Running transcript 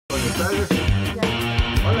buenas tardes.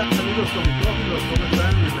 Hola amigos comicófilos, ¿cómo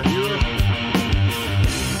están? Bienvenidos.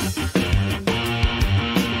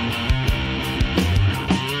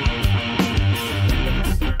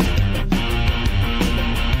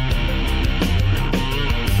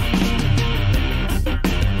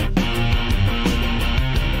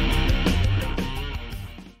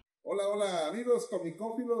 Hola amigos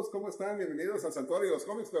comicófilos, ¿cómo están? Bienvenidos al Santuario de los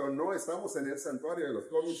Cómics, pero no estamos en el Santuario de los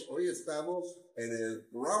Cómics, hoy estamos en el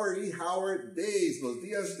Robert E. Howard Days, los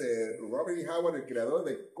días de Robert E. Howard, el creador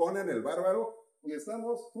de Conan el Bárbaro, y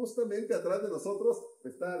estamos justamente atrás de nosotros,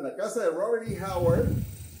 está la casa de Robert E. Howard,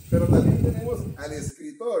 pero también tenemos al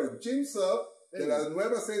escritor Jim Zub de la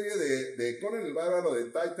nueva serie de Conan el Bárbaro de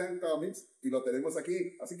Titan Comics, y lo tenemos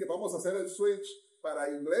aquí, así que vamos a hacer el switch para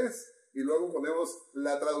inglés, y luego ponemos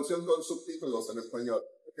la traducción con subtítulos en español.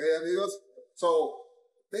 Okay, amigos? So,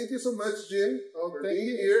 thank you so much, Jim, for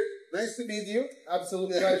being here. Nice to meet you.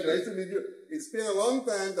 Absolute pleasure. Nice to meet you. It's been a long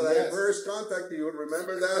time that I first contacted you.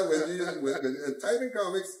 Remember that with Titan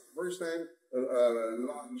Comics, first time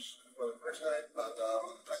launched for the first time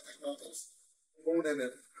Titan Comics, Conan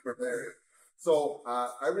and Barbarian. So,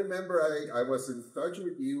 I remember I was in touch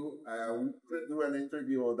with you. We couldn't do an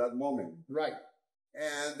interview at that moment. Right.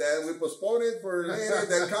 And then we postponed it for later,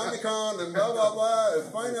 then Comic-Con and blah, blah, blah. And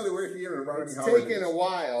finally, we're here in Robert E. Howard. It's taken a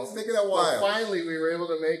while. It's taken a while. But finally, we were able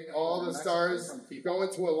to make all the stars go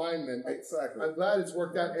into alignment. Exactly. I'm glad it's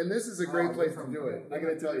worked out. And this is a great place to do it. I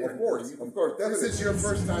got to tell you. Of course. Definitely. This is your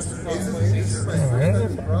first time to cross-play. This is my first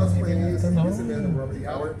time to cross-play this event of Robert E.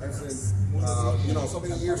 Howard. And since, so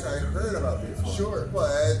many years I heard about this. Sure.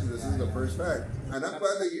 But this is the first time. And I'm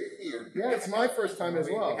glad that you're here. Yeah, it's my first time as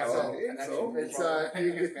well. So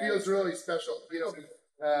it feels really special.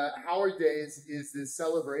 Howard Days is this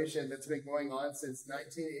celebration that's been going on since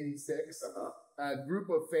 1986. A group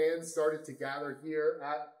of fans started to gather here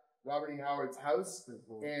at Robert E. Howard's house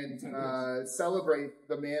and celebrate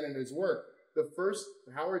the man and his work. The first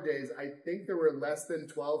Howard Days, I think there were less than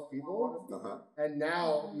 12 people, and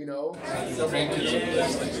now, several kids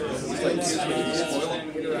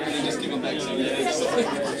just give them back to you. You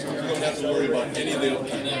don't have to worry about any of them.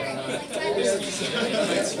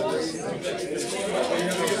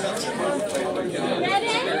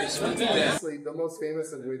 The most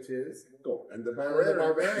famous of which is Conan the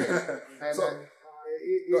Barbarian. And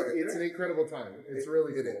it's an incredible time. It's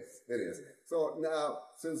really cool. It is. So now,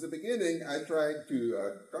 since the beginning, I tried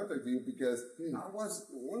to contact you because I was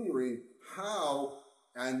wondering how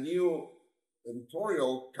a new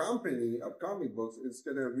editorial company of comic books is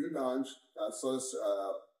going to relaunch such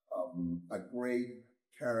a great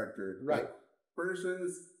character. Right.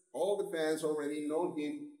 Persons, all the fans already know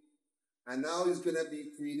him, and now he's going to be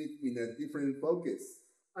treated in a different focus.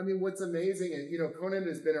 I mean, what's amazing, and Conan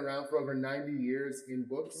has been around for over 90 years in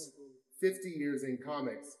books, 50 years in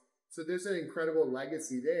comics. So there's an incredible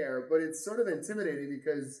legacy there, but it's sort of intimidating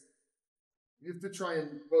because you have to try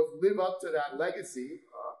and both live up to that legacy,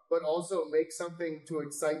 but also make something to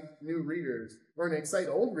excite new readers or excite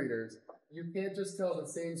old readers. You can't just tell the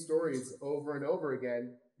same stories over and over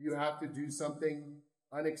again. You have to do something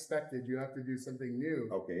unexpected. You have to do something new.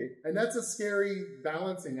 Okay. And that's a scary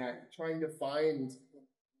balancing act, trying to find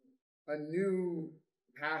a new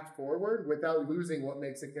path forward without losing what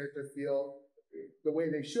makes a character feel the way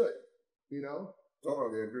they should,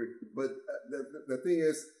 Totally agree. But the thing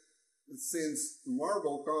is, since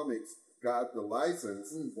Marvel Comics got the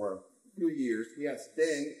license for a few years,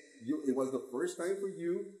 then it was the first time for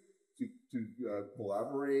you to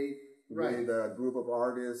collaborate with a group of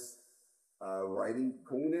artists writing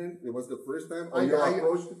Conan. It was the first time. Or your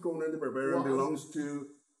approach to Conan the Barbarian belongs to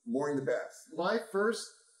more in the past. My first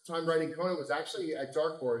time writing Conan was actually at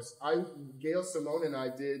Dark Horse. Gail Simone and I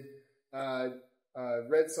did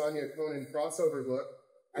Red Sonja Conan crossover book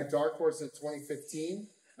at Dark Horse in 2015,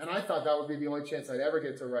 and I thought that would be the only chance I'd ever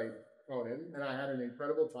get to write Conan, and I had an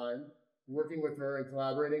incredible time working with her and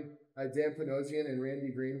collaborating. Dan Panosian and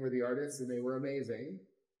Randy Green were the artists, and they were amazing.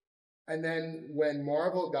 And then when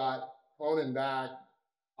Marvel got Conan back,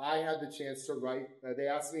 I had the chance to write. They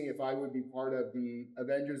asked me if I would be part of the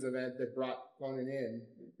Avengers event that brought Conan in.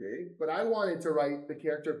 Okay. But I wanted to write the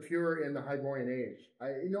character pure in the Hyborian age.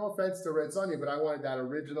 No offense to Red Sonja, but I wanted that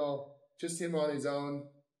original, just him on his own,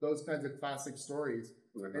 those kinds of classic stories.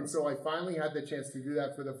 And so I finally had the chance to do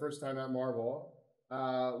that for the first time at Marvel.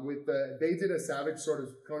 They did a Savage sort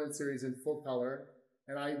of Conan series in full color,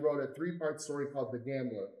 and I wrote a 3-part story called The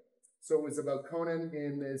Gambler. So it was about Conan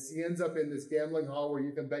he ends up in this gambling hall where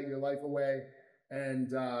you can bet your life away, and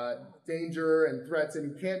danger and threats,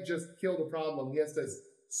 and he can't just kill the problem. He has to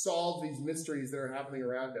solve these mysteries that are happening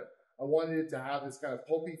around him. I wanted it to have this kind of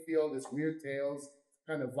pulpy feel, this weird tales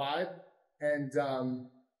kind of vibe. And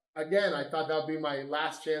again, I thought that would be my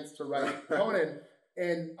last chance to write Conan.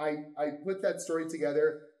 And I put that story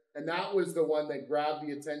together. And that was the one that grabbed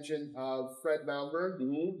the attention of Fred Malmberg.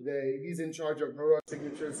 He's in charge of heroic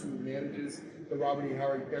signatures, who manages the Robert E.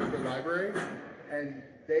 Howard character library. And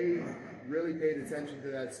they really paid attention to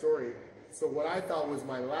that story. So what I thought was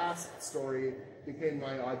my last story became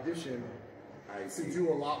my audition to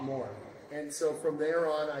do a lot more. And so from there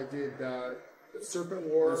on, I did the Serpent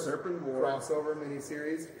War crossover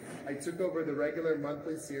miniseries. I took over the regular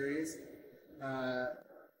monthly series.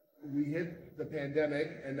 We hit the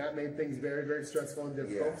pandemic, and that made things very, very stressful and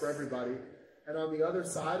difficult for everybody. And on the other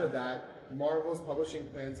side of that, Marvel's publishing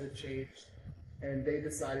plans had changed, and they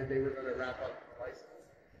decided they were going to wrap up the license.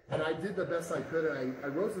 And I did the best I could, and I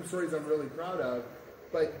wrote some stories I'm really proud of,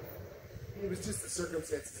 but it was just the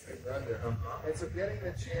circumstances they were under. And so getting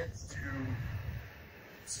the chance to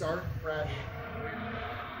start fresh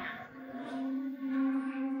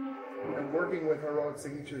and working with heroic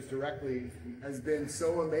signatures directly has been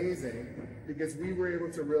so amazing, because we were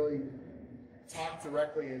able to really talk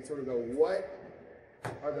directly and sort of go, what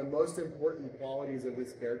are the most important qualities of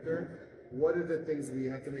this character? What are the things we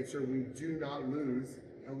have to make sure we do not lose?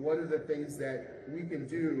 And what are the things that we can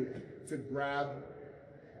do to grab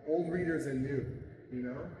old readers and new, you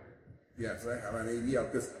know? Yes, I have an idea,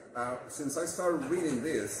 because since I started reading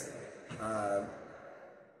this,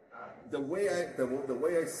 the way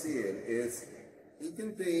I see it is it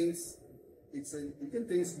contains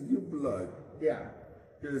new blood. Yeah.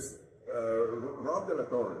 Because Rob de la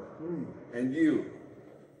Torre and you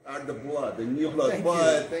are the blood, the new blood,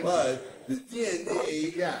 but the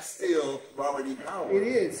DNA is still Robert E. Howard. It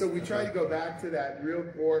is. So we try to go back to that real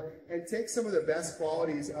core and take some of the best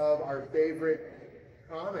qualities of our favorite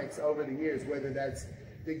comics over the years, whether that's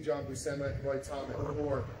Big John Buscema, Roy Thomas,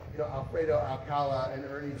 or Alfredo Alcala and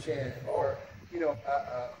Ernie Chan, or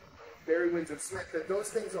Barry Windsor Smith. That those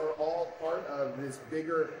things are all part of this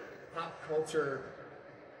bigger pop culture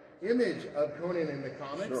image of Conan in the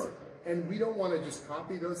comics. Sure. And we don't want to just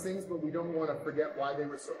copy those things, but we don't want to forget why they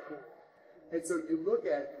were so cool. And so you look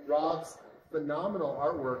at Rob's phenomenal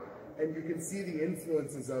artwork, and you can see the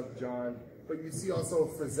influences of John, but you see also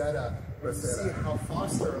Frazetta. You see how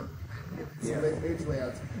Foster page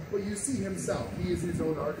layouts. But you see himself. He is his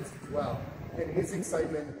own artist as well. And his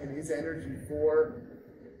excitement and his energy for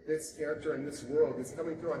this character and this world is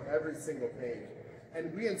coming through on every single page.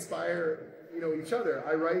 And we inspire each other.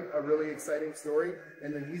 I write a really exciting story,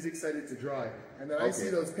 and then he's excited to draw it. And then I see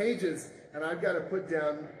those pages, and I've got to put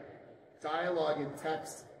down dialogue and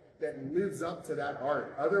text that lives up to that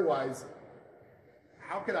art. Otherwise,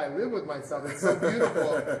 how could I live with myself? It's so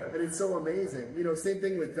beautiful, and it's so amazing. Same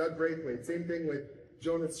thing with Doug Braithwaite, same thing with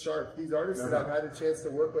Jonas Sharp. These artists that I've had a chance to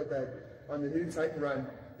work with on the new Titan run,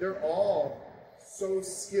 they're all so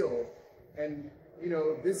skilled. And,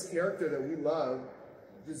 this character that we love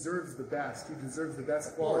deserves the best. He deserves the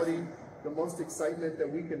best quality, the most excitement that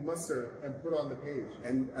we can muster and put on the page.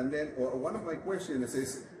 And then one of my questions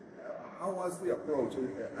is, how was the approach?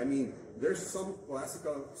 I mean, there's some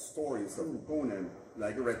classical stories of Conan,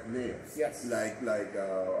 like Red Nails. Yes. Like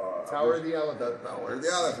Tower of the Elephant. Tower of the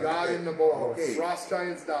Elephant. God in the Bowl. Okay. Frost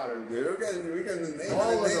Giant's Daughter. We can name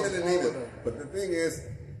all it, of them. But the thing is,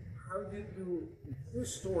 how did you do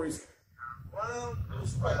stories around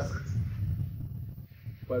those classics,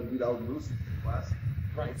 but without losing the classics?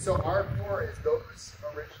 Right. So our core is those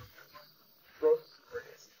original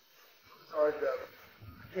stories. Those are the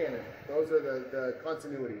canon. Those are the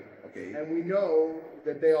continuity. Okay. And we know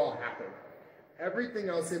that they all happen. Everything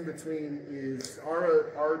else in between is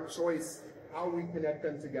our choice, how we connect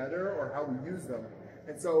them together or how we use them.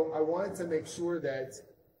 And so I wanted to make sure that.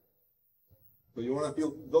 So you don't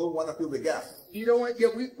want to fill the gap. You know what? Yeah,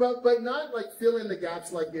 but not like fill in the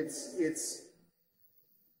gaps like it's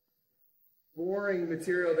boring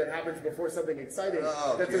material that happens before something exciting.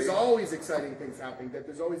 Oh, okay. That there's always exciting things happening. That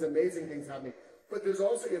there's always amazing things happening. But there's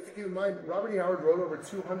also, if you keep in mind, Robert E. Howard wrote over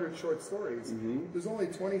 200 short stories. There's only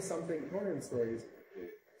 20-something Conan stories.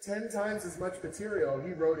 10 times as much material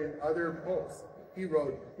he wrote in other pulps. He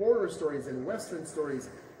wrote horror stories and Western stories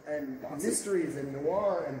and mysteries and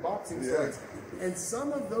noir and boxing stories. And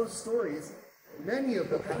some of those stories, many of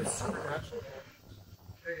them have supernatural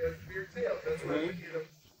weird tales. That's where we get them.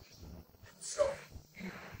 So,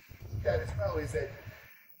 that as well is that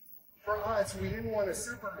for us, we didn't want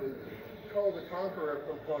to call the Conqueror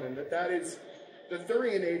from Conan, that is, the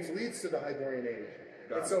Thurian Age leads to the Hyborian Age.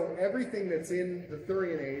 And so everything that's in the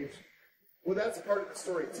Thurian Age, well, that's part of the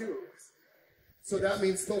story too. So that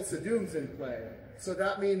means Thulsa Doom's in play. So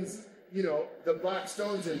that means you know, the Black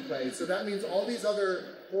Stone's in play. So that means all these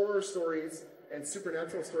other horror stories and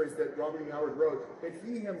supernatural stories that Robert E. Howard wrote, that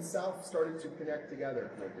he himself started to connect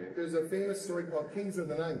together. Okay. There's a famous story called Kings of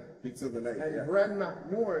the Night. Kings of the Night, And yeah. Bren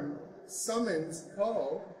McMorn summons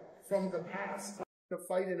Poe from the past to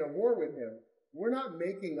fight in a war with him. We're not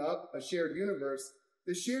making up a shared universe.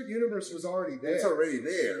 The shared universe was already there. It's already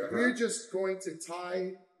there. We're just going to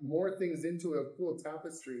tie more things into a cool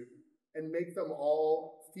tapestry and make them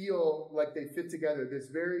all feel like they fit together. This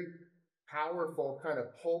very powerful kind of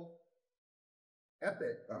pulp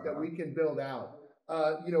epic that we can build out.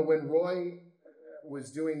 You know, when Roy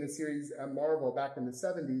was doing the series at Marvel back in the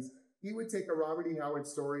 70s, he would take a Robert E. Howard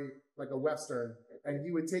story, like a Western, and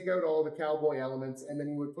he would take out all the cowboy elements, and then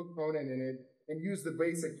he would put Conan in it and use the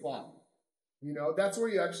basic plot. You know, that's where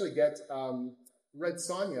you actually get Red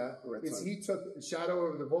Sonja, he took Shadow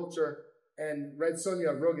of the Vulture and Red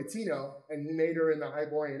Sonja Rogatino and he made her in the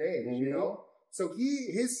Hyborian Age, you know? So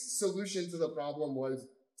his solution to the problem was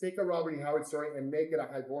take a Robert E. Howard story and make it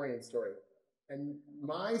a Hyborian story. And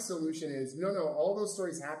my solution is, no, all those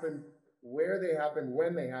stories happen where they happen,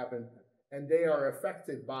 when they happen, and they are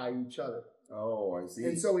affected by each other. Oh, I see.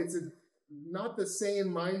 And so it's not the same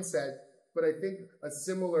mindset, but I think a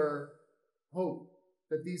similar hope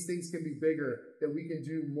that these things can be bigger, that we can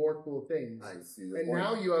do more cool things. I see. And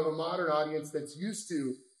now you have a modern audience that's used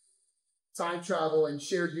to time travel and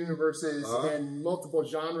shared universes and multiple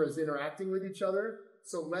genres interacting with each other.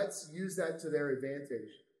 So let's use that to their advantage.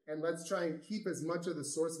 And let's try and keep as much of the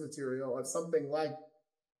source material of something like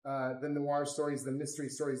the noir stories, the mystery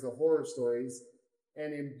stories, the horror stories,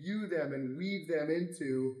 and imbue them and weave them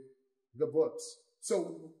into the books.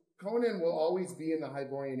 So Conan will always be in the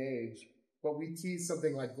Hyborian Age, but we tease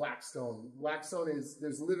something like Blackstone. Blackstone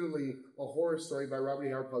there's literally a horror story by Robert E.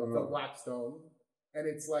 Howard called The Blackstone. And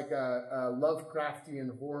it's like a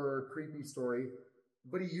Lovecraftian horror creepy story.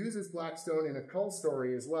 But he uses Blackstone in a Cull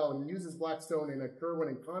story as well. And he uses Blackstone in a Kerwin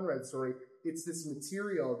and Conrad story. It's this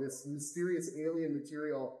material, this mysterious alien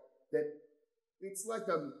material that it's like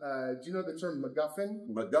do you know the term MacGuffin?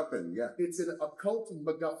 MacGuffin, yeah. It's an occult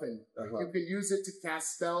MacGuffin. You can use it to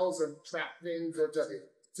cast spells or trap things or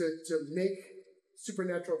to make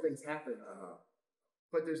supernatural things happen.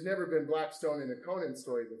 But there's never been Blackstone in a Conan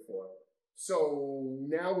story before. So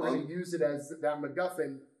now we're going to use it as that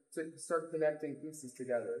MacGuffin to start connecting pieces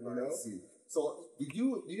together. You know? I see. So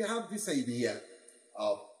do you have this idea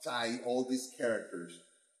of tying all these characters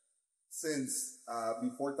since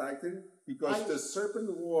before Titan? Because the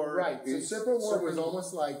Serpent War... Right. The Serpent War was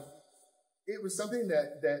almost like... It was something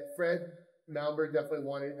that Fred Malmberg definitely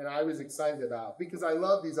wanted, and I was excited about, because I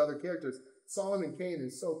love these other characters. Solomon Kane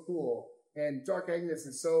is so cool, and Dark Agnes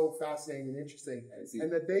is so fascinating and interesting,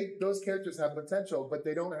 and that those characters have potential, but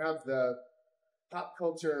they don't have the pop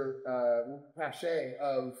culture cachet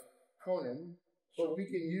of Conan, but we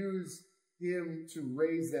can use him to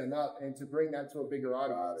raise them up and to bring that to a bigger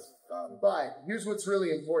audience. But here's what's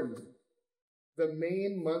really important. The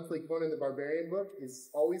main monthly Conan the Barbarian book is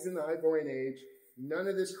always in the Hyborian Age. None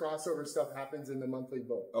of this crossover stuff happens in the monthly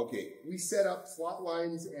book. Okay. We set up plot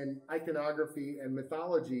lines and iconography and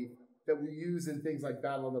mythology that we use in things like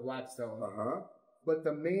Battle of the Blackstone. But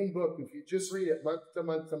the main book, if you just read it month to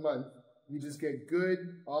month to month, you just get good,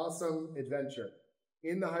 awesome adventure.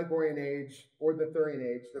 In the Hyborian Age or the Thurian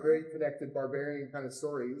Age, the very connected barbarian kind of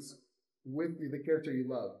stories with the character you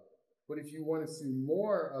love. But if you want to see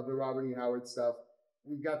more of the Robert E. Howard stuff,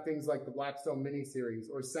 we've got things like the Blackstone miniseries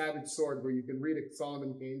or Savage Sword, where you can read a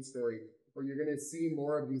Solomon Kane story, where you're going to see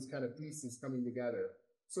more of these kind of pieces coming together.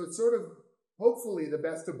 So it's sort of, hopefully, the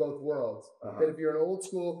best of both worlds. That if you're an old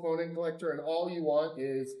school Conan collector and all you want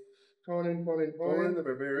is Conan the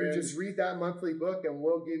Barbarian, you just read that monthly book and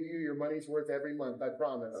we'll give you your money's worth every month, I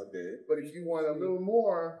promise. Okay. But if you want a little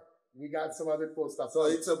more, we got some other cool stuff. So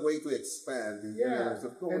it's a way to expand the universe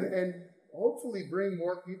of Conan. And hopefully bring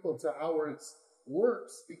more people to Howard's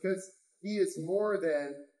works, because he is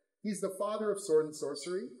he's the father of sword and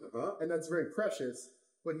sorcery, and that's very precious,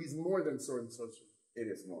 but he's more than sword and sorcery. It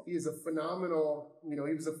is more. He is a phenomenal, he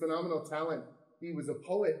was a phenomenal talent. He was a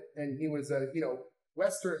poet, and he was a,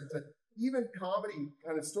 Western, even comedy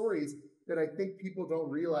kind of stories that I think people don't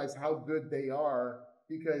realize how good they are,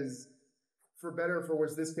 because for better or for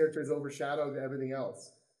worse, this character is overshadowed everything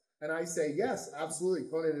else. And I say, yes, absolutely,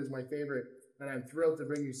 Conan is my favorite, and I'm thrilled to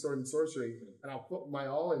bring you sword and sorcery, and I'll put my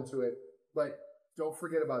all into it. But don't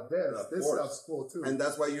forget about this. This stuff's cool too. And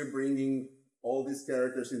that's why you're bringing all these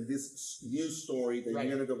characters in this new story that Right.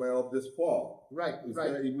 you're going to develop this fall. Right, It's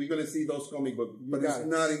right. we're going to see those comic books, but it's got it.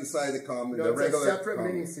 not inside the comic. No, the it's regular a separate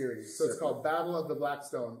comic. miniseries. So it's called Battle of the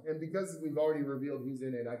Blackstone. And because we've already revealed who's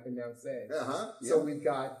in it, I can now say. Uh-huh. So yeah. we've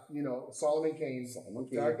got, Solomon Kane, Solomon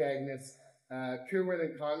Kane. Dark Agnes, Kirwin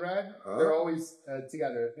and Conrad. Uh-huh. They're always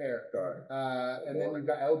together, a pair. Got And then we've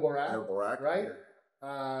got El Borak, El Borak, right?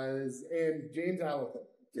 yeah. And James Allison.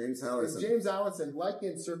 James And Allison. James Allison, like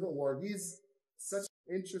in Serpent War, he's such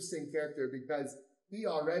an interesting character because he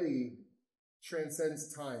already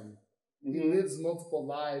transcends time. He Mhm. lives multiple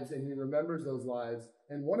lives and he remembers those lives.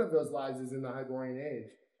 And one of those lives is in the Hyborian Age.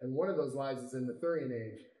 And one of those lives is in the Thurian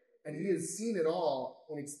Age. And he has seen it all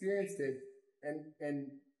and experienced it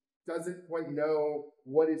and doesn't quite know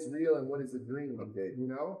what is real and what is a dream. Okay.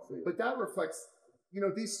 But that reflects,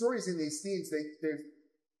 these stories and these themes,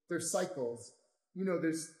 they're cycles.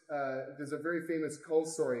 There's a very famous Cole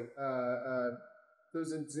story.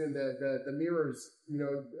 Those in the mirrors,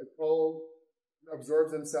 Cole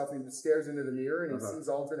absorbs himself and stares into the mirror and he sees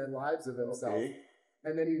alternate lives of himself. Okay.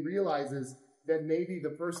 And then he realizes that maybe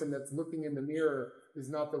the person that's looking in the mirror is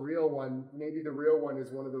not the real one. Maybe the real one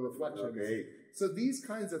is one of the reflections. Okay. So these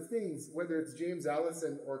kinds of things, whether it's James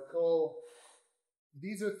Allison or Cole,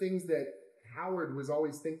 these are things that Howard was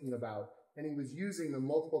always thinking about. And he was using them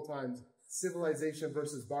multiple times. Civilization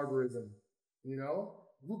versus barbarism.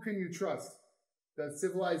 Who can you trust? The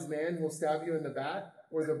civilized man who will stab you in the back,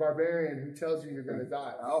 or the barbarian who tells you you're going to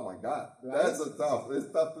die? Oh my God, Right? it's tough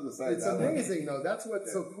to decide. It's amazing, though. That's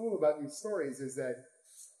what's so cool about these stories is that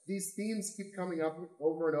these themes keep coming up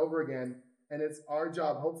over and over again, and it's our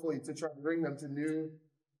job, hopefully, to try to bring them to new.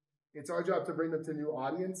 It's our job to bring them to new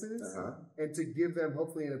audiences and to give them,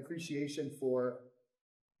 hopefully, an appreciation for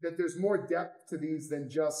that. There's more depth to these than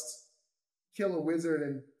just kill a wizard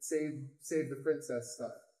and save the princess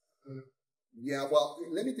stuff. Yeah, well,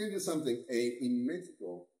 let me tell you something. In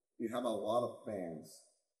Mexico, we have a lot of fans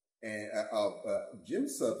and of Jim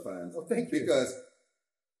Zub fans. Well, thank you. Because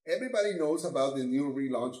everybody knows about the new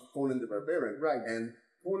relaunch Conan the Barbarian. Right. And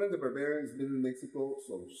Conan the Barbarian has been in Mexico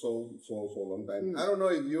so long time. I don't know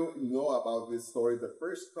if you know about this story. The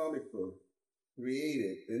first comic book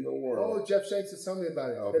created in the world. Oh, Jeff Shanks was telling me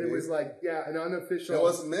about it. Okay. That it was like, an unofficial. It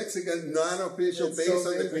was Mexican, non-official, It's based so on the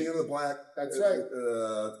amazing. Queen of the Black. That's right.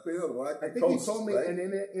 Queen of the Black. I think Coast, he told me, right? and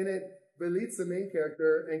in it, Belit's the main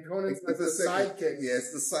character, and Conan's It's like the second- sidekick.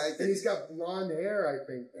 Yes, the sidekick. And he's got blonde hair, I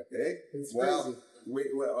think. Okay. It's Well,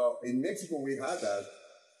 crazy. in Mexico, we had that.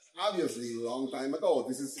 Obviously, a long time ago.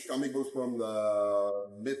 This is comic books from the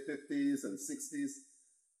mid-50s and 60s.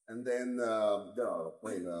 And then,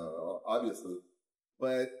 obviously.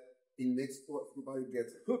 But in Mexico, everybody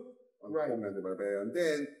gets hooked on Right. Conan the Barbarian. And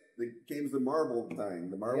then came the Marvel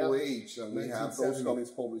time, the Marvel Age, and we have those 1970.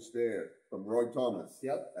 comics published there from Roy Thomas.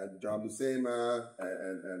 Yep. And John Buscema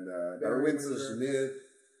and Barry Darwin Windsor. Smith.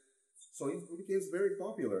 So it became very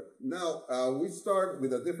popular. Now, we start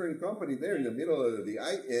with a different company there in the middle of the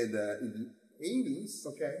 80s.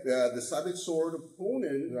 Okay. The Savage Sword of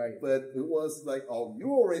Conan. Right. But it was like, you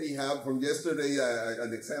already have from yesterday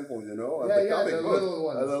an example, of Yeah, the comic the book. little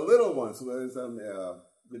ones. The little ones. So there's,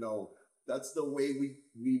 that's the way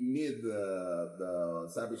we made the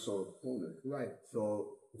Savage Sword of Conan. Right.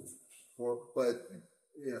 So, but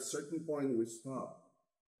at a certain point we stopped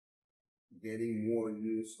getting more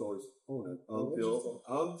new stories on it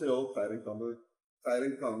until Titan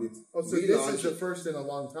Comics. Oh, so this is the first in a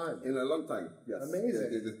long time. In a long time, yes.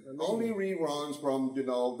 Amazing. It only reruns from the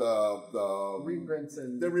Reprints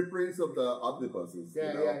and the reprints of the omnibuses.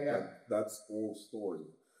 Yeah. That's old story.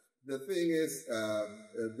 The thing is,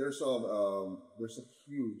 there's a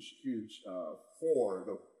huge horde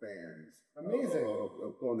of fans. Amazing.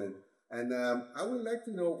 Of Conan. And I would like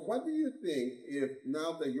to know, what do you think if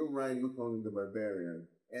now that you're writing Conan the Barbarian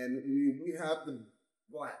and we have the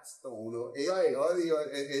Blackstone or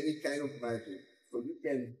any kind of magic, so you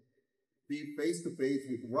can be face to face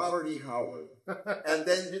with Robert E. Howard, and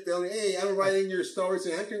then you tell me, hey, I'm writing your stories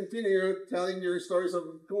and I continue telling your stories of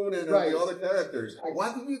Conan and the other characters.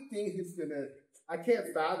 What do you think he's gonna? I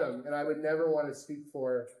can't fathom, and I would never want to speak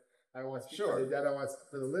for. I don't want to speak for the dead. I don't want to speak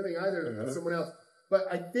for the living either. Someone else. But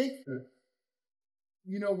I think,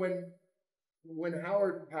 when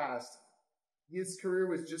Howard passed, his career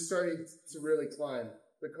was just starting to really climb.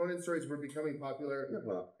 The Conan stories were becoming popular,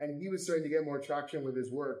 and he was starting to get more traction with his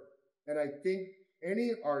work. And I think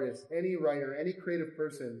any artist, any writer, any creative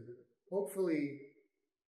person, hopefully,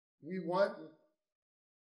 we want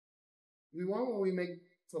what we make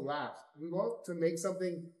to last. We want to make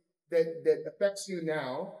something that affects you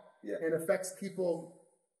now and affects people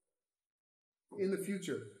in the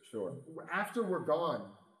future. Sure. After we're gone.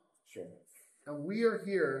 Sure. And we are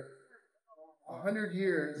here 100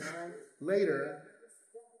 years later,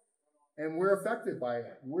 and we're affected by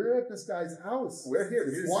it. We're at this guy's house. We're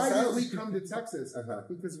here. Why did we come to Texas?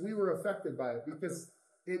 Because we were affected by it. Because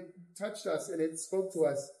it touched us and it spoke to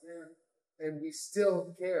us, and we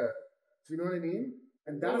still care. Do you know what I mean?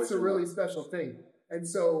 And that's a really special thing. And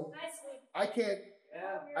so I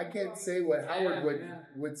can't say what Howard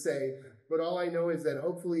would say, but all I know is that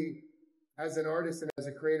hopefully, as an artist and as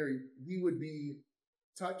a creator, he would be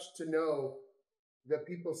touched to know that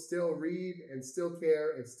people still read and still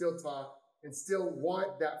care and still talk and still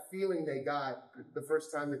want that feeling they got the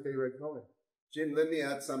first time that they read Conan. Jim, let me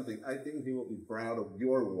add something. I think he will be proud of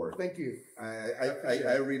your work. Thank you.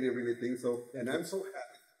 I really, really think so. And I'm so happy.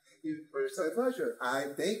 It's a pleasure. I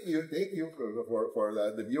thank you for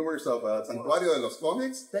the viewers of Santuario de los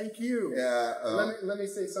Comics. Thank you. Let me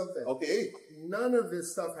say something. Okay. None of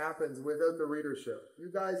this stuff happens without the readership.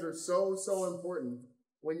 You guys are so important.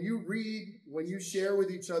 When you read, when you share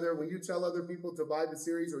with each other, when you tell other people to buy the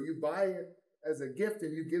series or you buy it as a gift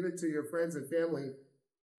and you give it to your friends and family,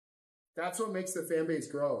 that's what makes the fan base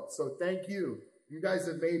grow. So thank you. You guys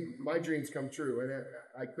have made my dreams come true, and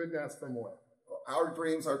I couldn't ask for more. Our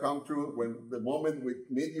dreams are come true when the moment we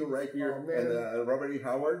meet you right here at Robert E.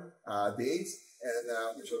 Howard days,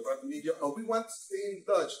 and we want to stay in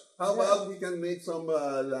touch. How about we can make some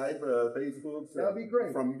live Facebooks? That'd be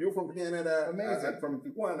great. From Canada, amazing, from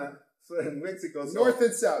Tijuana, in Mexico, north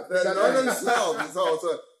and south. North and south.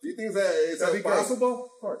 So, do you think that it's possible?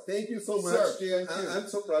 Of course. Thank you so much, Jim. I'm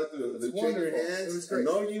so proud to shake your hands, to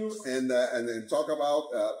know you, and then talk about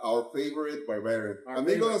our favorite barbarian.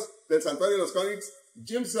 Amigos del Santuario de los Comics,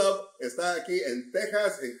 Jim Zub está aquí en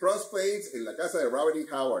Texas, en Cross Plains, en la casa de Robert E.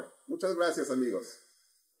 Howard. Muchas gracias, amigos.